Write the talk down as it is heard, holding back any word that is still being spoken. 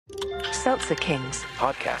Seltzer Kings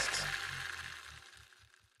podcasts.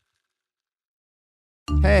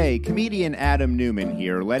 Hey, comedian Adam Newman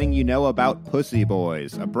here, letting you know about Pussy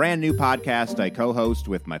Boys, a brand new podcast I co-host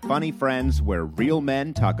with my funny friends where real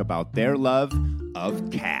men talk about their love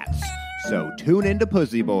of cats. So tune into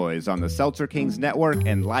Pussy Boys on the Seltzer Kings Network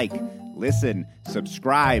and listen,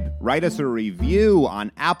 subscribe, write us a review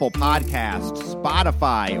on Apple Podcasts,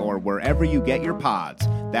 Spotify, or wherever you get your pods.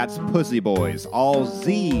 That's Pussy Boys, all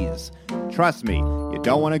Z's. Trust me, you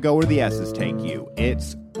don't want to go where the S's take you.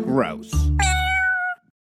 It's gross.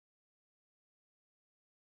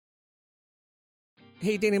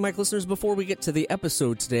 Hey, Danny and Mike listeners, before we get to the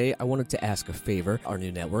episode today, I wanted to ask a favor. Our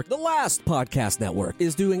new network, the Last Podcast Network,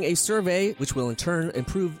 is doing a survey which will in turn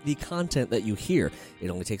improve the content that you hear. It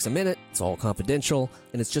only takes a minute, it's all confidential,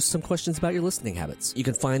 and it's just some questions about your listening habits. You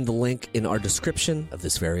can find the link in our description of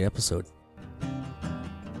this very episode.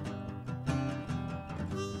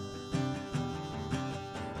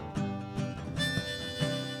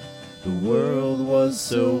 The world was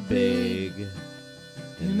so big,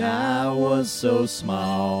 and I was so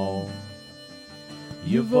small.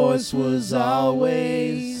 Your voice was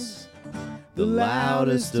always the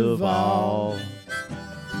loudest of all.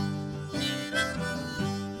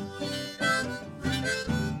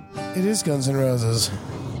 It is Guns N' Roses.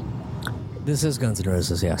 This is Guns N'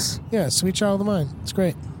 Roses, yes. Yeah, Sweet Child of Mine. It's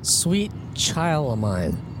great. Sweet Child of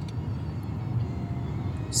Mine.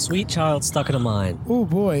 Sweet Child Stuck in a Mine. Oh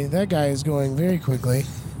boy, that guy is going very quickly.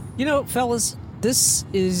 You know, fellas, this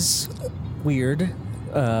is weird.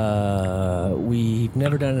 We've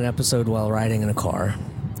never done an episode while riding in a car.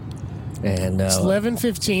 And It's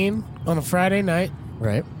 11:15 on a Friday night.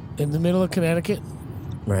 Right. In the middle of Connecticut.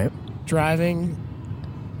 Right. Driving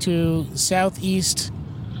to Southeast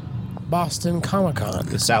Boston Comic-Con.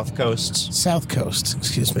 The South Coast. South Coast,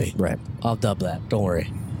 excuse me. Right. I'll dub that. Don't worry.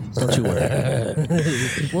 Don't you worry.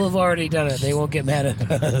 We'll have already done it. They won't get mad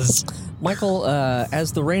at us. Michael,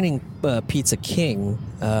 as the reigning pizza king,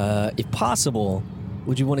 if possible,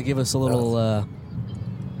 would you want to give us a little...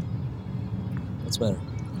 what's the matter?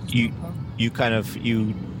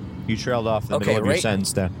 You trailed off in the middle of your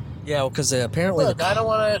sentence there. Yeah, well, because apparently Look, I don't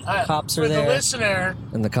want to... cops are for there. For the listener,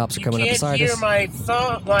 And the cops are coming up you beside can't us.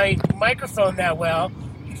 hear my microphone that well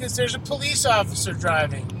because there's a police officer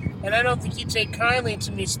driving. And I don't think he'd take kindly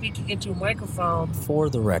to me speaking into a microphone.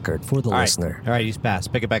 For the record, for the listener. All right, he's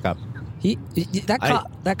passed. Pick it back up.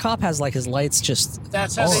 That cop has like his lights just.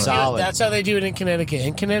 That's how they do it. That's how they do it in Connecticut.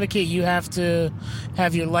 In Connecticut, you have to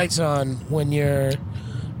have your lights on when you're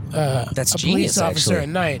that's a genius, police officer actually. at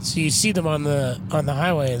night, so you see them on the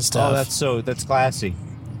highway and stuff. Oh, that's classy.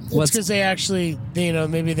 It's because they actually,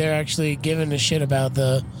 maybe they're actually giving a shit about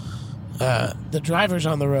the drivers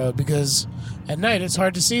on the road, because at night it's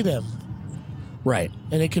hard to see them. Right.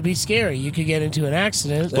 And it could be scary. You could get into an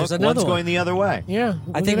accident. There's Look, another one's one. going the other way. Yeah,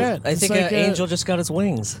 I think like Angel just got its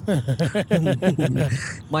wings.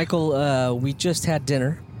 Michael, we just had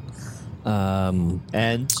dinner.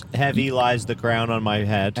 And heavy lies the crown on my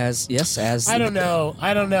head. As I don't know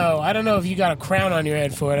if you got a crown on your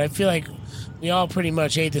head for it. I feel like we all pretty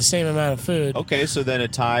much ate the same amount of food. Okay, so then a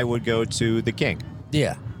tie would go to the king.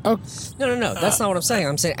 Yeah. Oh. No. That's not what I'm saying.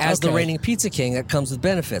 I'm saying as the reigning pizza king, that comes with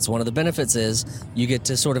benefits. One of the benefits is you get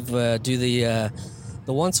to sort of do the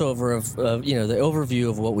once-over of the overview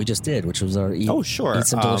of what we just did, which was our eat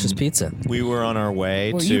some delicious pizza. We were on our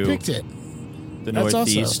way to you picked it. The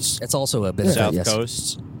Northeast. It's also a benefit, South yes.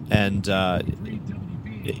 Coast. And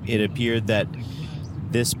it appeared that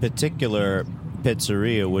this particular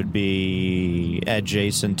pizzeria would be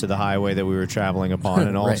adjacent to the highway that we were traveling upon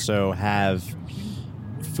and Right. also have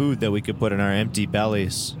food that we could put in our empty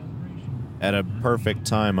bellies at a perfect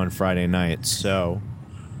time on Friday night. So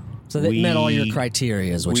that met all your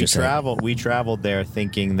criteria, is what you're saying. We traveled there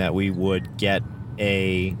thinking that we would get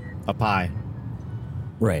a pie.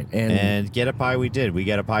 Right. And get a pie we did. We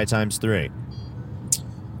get a pie times 3.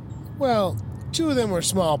 Well, 2 of them were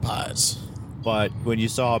small pies. But when you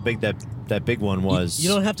saw how big that big one was... You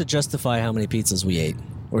don't have to justify how many pizzas we ate.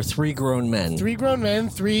 Or 3 grown men. 3 grown men,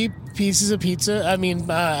 3 pieces of pizza. I mean,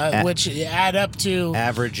 which add up to...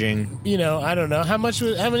 Averaging... I don't know. How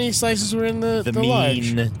many slices were in the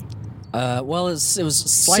large? mean... Well, it was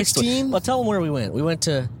sliced. 16? Well, tell them where we went. We went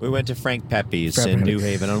to Frank Pepe's in New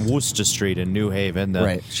Haven, on Worcester Street in New Haven.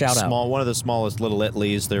 Right. Shout out. One of the smallest little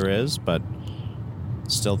Italy's there is, but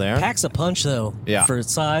still there. Packs a punch, though. Yeah. For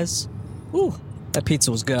its size. Ooh, that pizza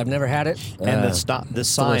was good. I've never had it. And the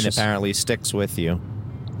sign delicious. apparently sticks with you.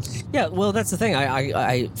 Yeah, well, that's the thing.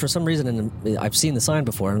 I for some reason, I've seen the sign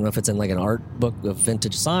before. I don't know if it's in like an art book of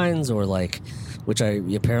vintage signs or like, which I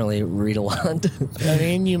apparently read a lot. I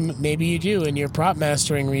mean, maybe you do in your prop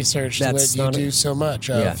mastering research that you do so much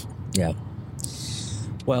of. Yeah.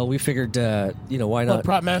 Well, we figured, why not? Well,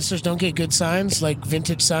 prop masters don't get good signs, like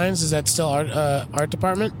vintage signs. Is that still art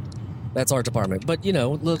department? That's art department. But,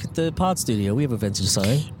 look at the pod studio. We have a vintage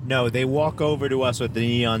sign. No, they walk over to us with the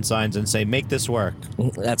neon signs and say, make this work.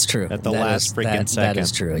 That's true. At the last freaking second. That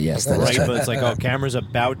is true, yes. That right, is true. but it's like, oh, camera's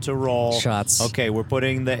about to roll. Shots. Okay, we're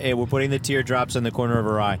putting the teardrops in the corner of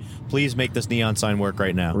her eye. Please make this neon sign work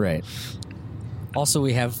right now. Right. Also,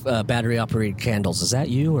 we have battery-operated candles. Is that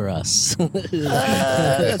you or us?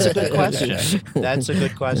 That's a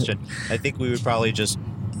good question. I think we would probably just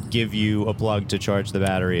give you a plug to charge the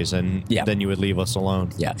batteries, and then you would leave us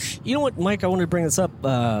alone. Yeah. You know what, Mike? I wanted to bring this up,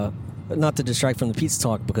 not to distract from the pizza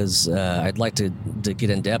talk, because I'd like to get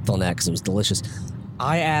in depth on that because it was delicious.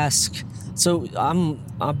 I ask. So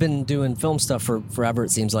I've been doing film stuff for forever,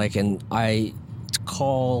 it seems like, and I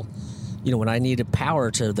call. When I need a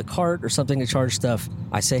power to the cart or something to charge stuff,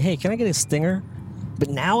 I say, "Hey, can I get a stinger?" But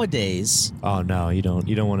nowadays, oh no, you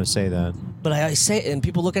don't want to say that. But I say, and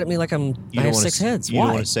people look at me like I have six heads. You Why?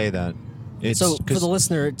 don't want to say that. So for the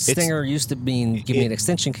listener, stinger used to mean give me an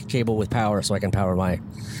extension cable with power so I can power my.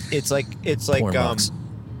 It's like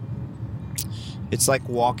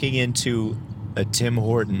walking into a Tim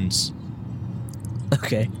Hortons.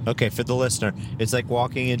 Okay. Okay, for the listener, it's like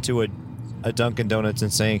walking into a Dunkin' Donuts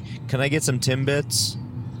and saying, "Can I get some Timbits?"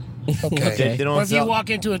 Okay. Or if you walk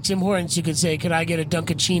into a Tim Hortons, you could say, "Could I get a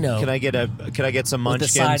Dunkaccino?" Can I get some Munchkins?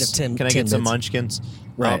 With the side of Can I get some Munchkins?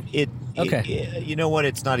 Right. You know what?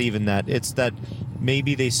 It's not even that. It's that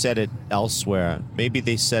maybe they said it elsewhere. Maybe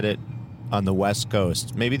they said it on the West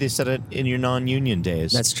Coast. Maybe they said it in your non-union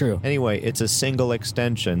days. That's true. Anyway, it's a single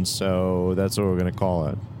extension, so that's what we're going to call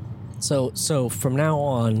it. So from now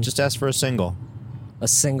on, just ask for a single. A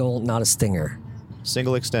single, not a stinger.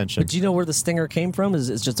 Single extension. But do you know where the stinger came from? Is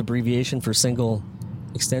it's just abbreviation for single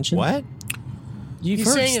extension? What? You're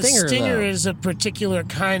saying a stinger is a particular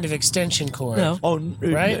kind of extension cord. No. Oh,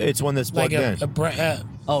 right? It's one that's plugged in.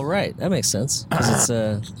 Oh, right. That makes sense. Because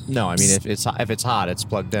it's No, I mean, if it's hot, it's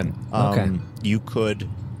plugged in. Okay. You could...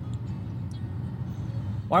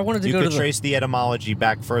 Well, I wanted to You could trace the etymology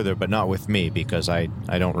back further, but not with me, because I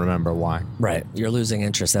don't remember why. Right. You're losing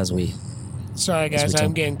interest as we... Sorry, guys,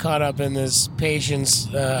 I'm getting caught up in this Patience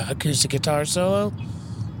acoustic guitar solo.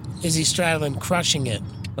 Izzy Stradlin crushing it.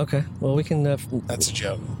 Okay, well, we can... That's a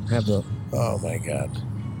joke. Have the... Oh, my God.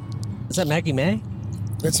 Is that Maggie May?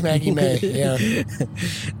 That's Maggie May, yeah.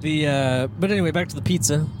 But anyway, back to the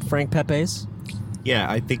pizza. Frank Pepe's.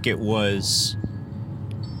 Yeah, I think it was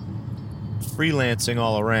freelancing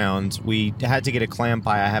all around. We had to get a clam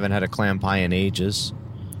pie. I haven't had a clam pie in ages.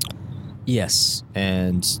 Yes.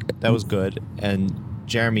 And that was good. And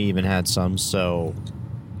Jeremy even had some, so...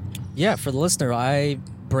 Yeah, for the listener, I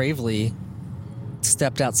bravely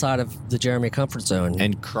stepped outside of the Jeremy comfort zone.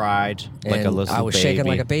 And cried like a little baby. I was shaking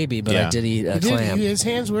like a baby, but I did eat a clam. His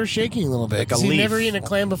hands were shaking a little bit. Like a he'd leaf. never eaten a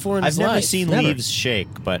clam before in his life. I've never seen leaves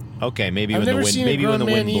shake, but okay, maybe when the wind blows. I've never seen a grown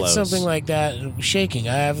man eat something like that shaking.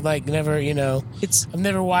 I have never, I've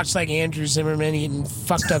never watched Andrew Zimmerman eating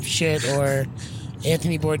fucked up shit or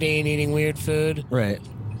Anthony Bourdain eating weird food. Right.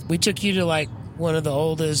 We took you to one of the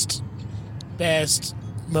oldest, best,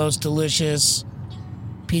 most delicious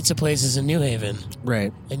pizza places in New Haven.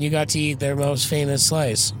 Right. And you got to eat their most famous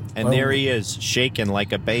slice. And there he is, shaking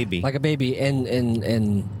like a baby. Like a baby. And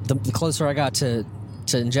the closer I got to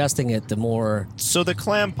ingesting it, the more... So the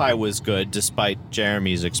clam pie was good, despite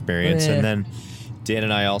Jeremy's experience. And then Dan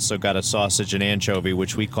and I also got a sausage and anchovy,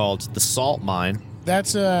 which we called the salt mine.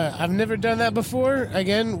 That's I've never done that before.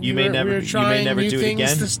 Again, we were trying new do it things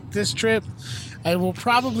again this trip. I will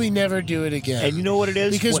probably never do it again. And you know what it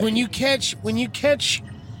is? Because when you catch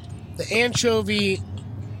the anchovy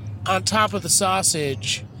on top of the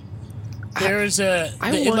sausage, there is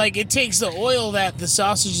it takes the oil that the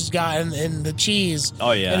sausage has got and the cheese.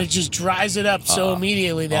 Oh yeah. And it just dries it up so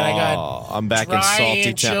immediately that I got I'm back dry in salty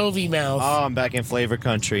anchovy mouth. Oh, I'm back in flavor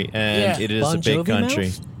country, and it is Bon a big Jovi country.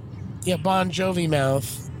 Mouth? Yeah, Bon Jovi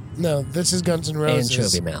mouth. No, this is Guns N'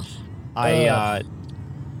 Roses. Anchovy mouth.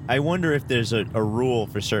 I wonder if there's a rule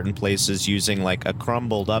for certain places using a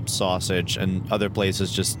crumbled up sausage and other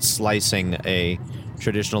places just slicing a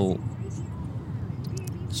traditional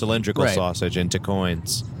cylindrical sausage into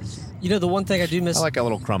coins. The one thing I do miss... I like a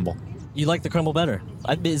little crumble. You like the crumble better?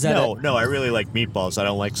 No, I really like meatballs. I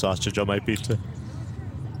don't like sausage on my pizza.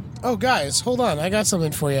 Oh, guys, hold on. I got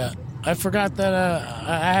something for you. I forgot that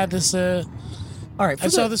I had this All right. I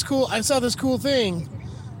saw this cool thing,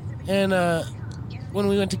 and when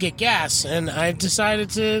we went to get gas, and I decided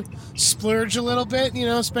to splurge a little bit.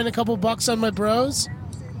 Spend a couple bucks on my bros.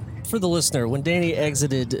 For the listener, when Danny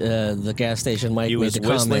exited the gas station, Mike He made was the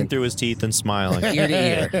whistling comment through his teeth and smiling.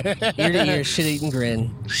 ear to ear, shit-eating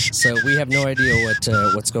grin. So we have no idea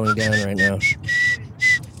what's going down right now.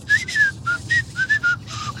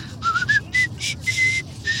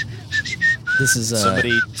 This is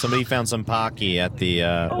somebody found some Pocky at the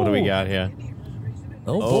what do we got here?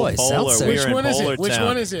 Oh boy, Polar. South Which We're one in is it? Polar Which Town.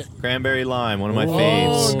 one is it? Cranberry lime, one of my Oh,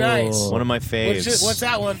 faves. nice. One of my faves. What's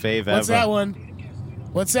that one? Fave What's ever. that one?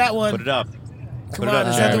 What's that one? Put it up. Come Put it on, up,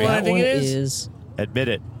 is that the Jeremy. one I that think one it is? is Admit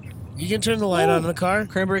it. You can turn the light on in the car.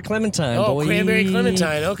 Cranberry Clementine. Oh, boy. Cranberry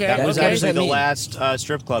Clementine. Okay, That was okay. actually What does the that last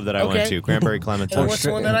strip club that I went Okay. to. Cranberry And Clementine. what's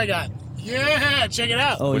the one that I got? Yeah, check it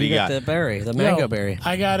out. Oh, What do you you got got? the berry, the mango Yo, berry.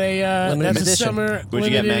 I got a Limited that's a edition. summer What'd you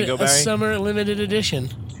get, limited, mango a berry? summer limited edition.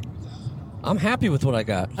 I'm happy with what I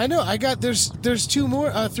got. I know. I got there's three more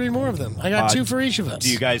of them. I got two for each of us.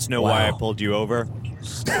 Do you guys know why I Wow. pulled you over?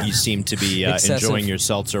 You seem to be Excessive. enjoying your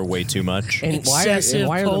seltzer way too much. And why are Excessive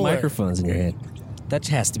the polar. microphones in your hand? That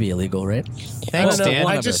has to be illegal, right? I don't know. Dan. I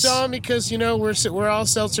One just of us. saw them because we're all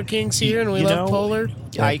seltzer kings here and we You love know, polar.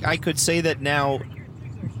 I could say that now,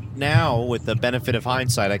 with the benefit of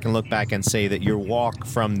hindsight, I can look back and say that your walk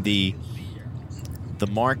from the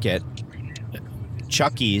market,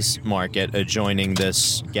 Chucky's Market, adjoining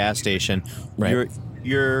this gas station, Right.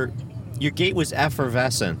 your gait was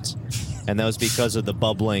effervescent, and that was because of the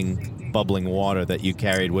bubbling water that you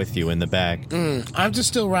carried with you in the bag. I'm just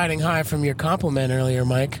still riding high from your compliment earlier,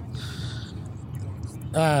 Mike.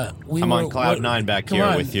 I'm on cloud nine back come here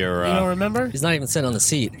on. with your You don't remember? He's not even sitting on the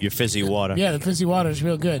seat. your fizzy water. Yeah, the fizzy water is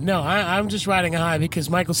real good. No, I'm just riding high because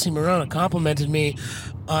Michael C. Morona complimented me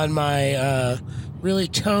on my really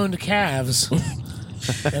toned calves.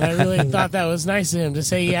 And I really thought that was nice of him to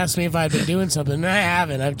say. He asked me if I'd been doing something, and I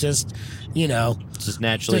haven't. I've just, Just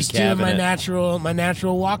naturally just doing calving my it.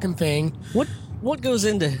 natural walking thing. What goes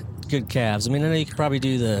into good calves? I mean, I know you could probably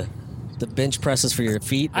do the bench presses for your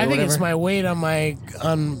feet. Or I think whatever. it's my weight on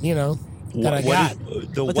that I got.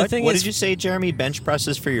 But the What thing is- did you say, Jeremy? Bench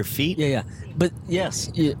presses for your feet? Yeah. But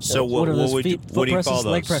yes. Yeah, So what are those would you- feet? what do you Foot call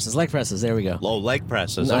presses? those? Leg presses. There we go. Low leg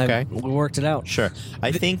presses. Okay. We worked it out. Sure.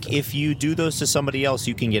 I think if you do those to somebody else,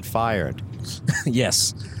 you can get fired.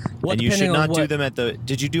 Yes. Well, and you should depending on not do what- them at the...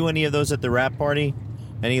 Did you do any of those at the wrap party?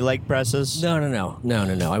 Any leg presses? No.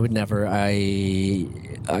 I would never.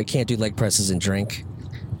 I can't do leg presses and drink.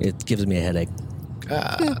 It gives me a headache.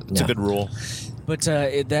 It's a good rule. But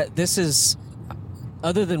this is,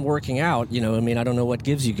 other than working out, I don't know what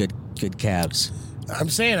gives you good calves. I'm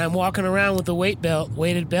saying I'm walking around with a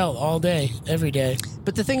weighted belt all day, every day.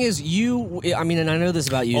 But the thing is, and I know this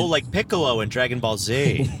about you. Oh, like Piccolo in Dragon Ball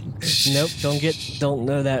Z. Nope, don't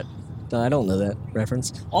know that. I don't know that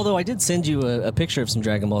reference. Although I did send you a picture of some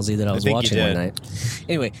Dragon Ball Z that I was think you watching one did. night.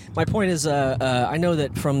 Anyway, my point is, I know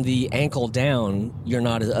that from the ankle down, you're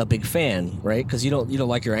not a big fan, right? Because you don't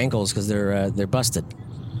like your ankles because they're busted.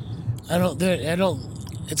 I don't.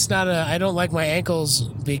 It's not a. I don't like my ankles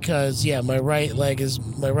because my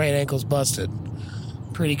right ankle's busted,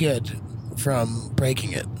 pretty good from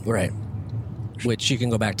breaking it. Right. Which you can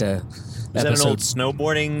go back to. Is that an old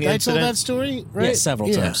snowboarding Did I incident? told that story? Right? Yeah,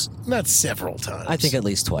 several times. Not several times. I think at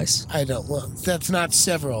least twice. I don't. Well, that's not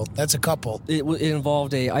several. That's a couple. It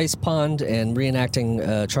involved a ice pond and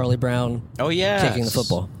reenacting Charlie Brown Oh, yeah. kicking the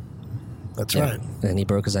football. That's Yeah. right. And he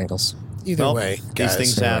broke his ankles. Either Well, way, these guys.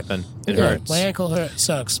 things happen. It Yeah, hurts. my ankle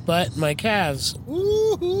sucks, but my calves,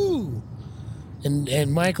 woohoo!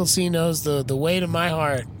 And Michael C knows the weight of my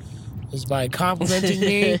heart is by complimenting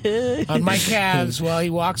me on my calves while he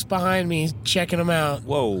walks behind me checking them out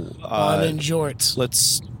Whoa. on in jorts.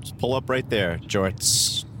 Let's pull up right there,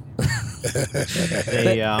 jorts.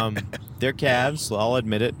 They're calves. I'll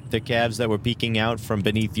admit it. They're calves that were peeking out from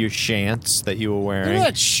beneath your shants that you were wearing. They're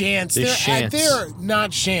not shants. They're shants. They're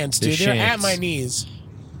not shants, dude. They're They're at shants. my knees.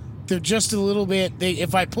 They're just a little bit.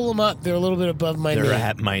 If I pull them up, they're a little bit above my knee. They're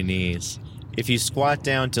at my knees. If you squat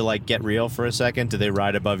down to get real for a second, do they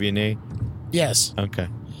ride above your knee? Yes. Okay.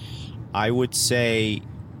 I would say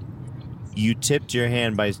you tipped your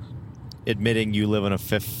hand by admitting you live on a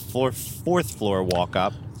fourth floor walk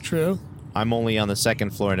up. True. I'm only on the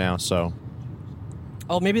second floor now, so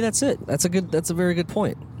Oh, maybe that's it. That's a very good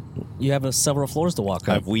point. You have several floors to walk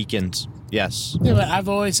up. I've weakened. Yes. Yeah, but I've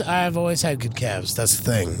always had good calves. That's the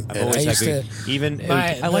thing. I've always had good.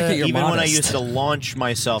 I like that you're even when I modest. used to launch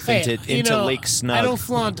myself into Lake Snug. I don't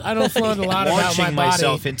flaunt a lot about my Launching body.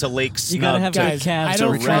 myself into Lake Snug. You gotta have Guys, good calves I to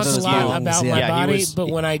don't flaunt a rescue lot about my Yeah, he body, was- but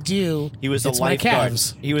when I do, He was a it's my lifeguard.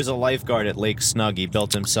 calves. He was a lifeguard at Lake Snug. He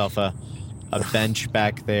built himself a bench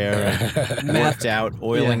back there and worked out,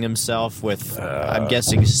 oiling himself with, I'm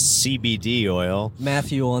guessing, CBD oil.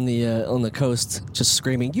 Matthew on the coast just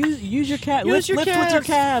screaming, use your cat, lift with your calves.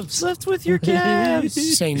 calves. Lift with your calves.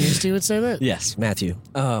 St. Eusty would say that. Yes, Matthew.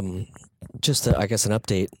 Just I guess an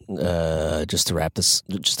update. Just to wrap this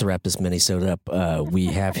Minisode up. We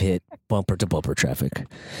have hit bumper to bumper traffic,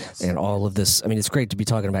 and all of this. I mean, it's great to be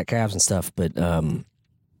talking about calves and stuff, but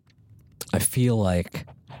I feel like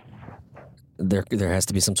there has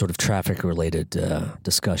to be some sort of traffic related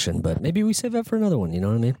discussion. But maybe we save that for another one. You know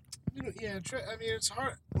what I mean? Yeah, I mean, it's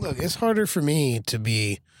hard. Look, it's harder for me to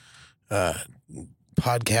be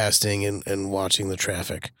podcasting and watching the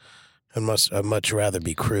traffic. I'd much rather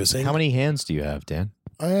be cruising. How many hands do you have, Dan?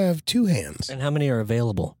 I have 2 hands. And how many are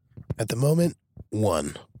available? At the moment,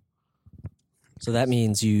 1. So that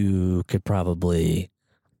means you could probably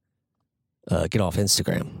get off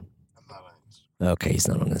Instagram. I'm not on Instagram. Okay, he's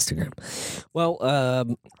not on Instagram. Well,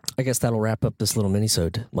 I guess that'll wrap up this little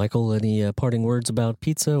minisode. Michael, any parting words about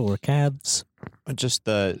pizza or calves? Just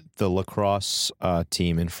the lacrosse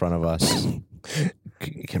team in front of us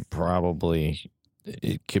can probably...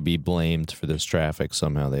 It could be blamed for this traffic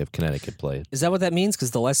somehow. They have Connecticut plate. Is that what that means?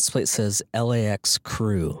 Because the license plate says LAX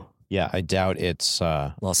Crew. Yeah, I doubt it's...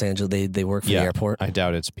 Los Angeles, they work for the airport? I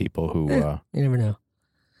doubt it's people who... You never know.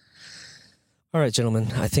 All right,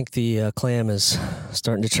 gentlemen. I think the clam is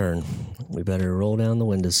starting to turn. We better roll down the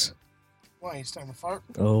windows. Why, you starting to fart?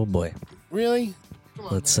 Oh, boy. Really? Come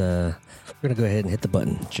on, Let's... we're going to go ahead and hit the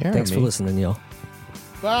button. Jeremy. Thanks for listening, y'all.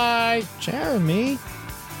 Bye. Jeremy...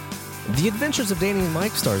 The Adventures of Danny and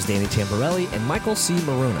Mike stars Danny Tamborelli and Michael C.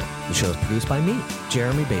 Morona. The show is produced by me,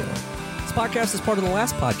 Jeremy Baylor. This podcast is part of the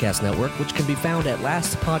Last Podcast Network, which can be found at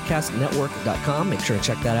lastpodcastnetwork.com. Make sure to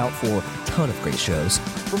check that out for a ton of great shows.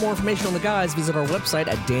 For more information on the guys, visit our website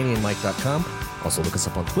at dannyandmike.com. Also look us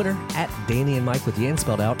up on Twitter at Danny and Mike with the N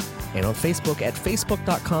spelled out, and on Facebook at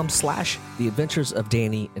facebook.com/The Adventures of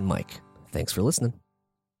Danny and Mike. Thanks for listening.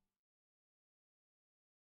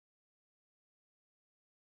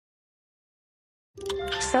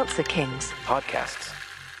 Seltzer Kings. Podcasts.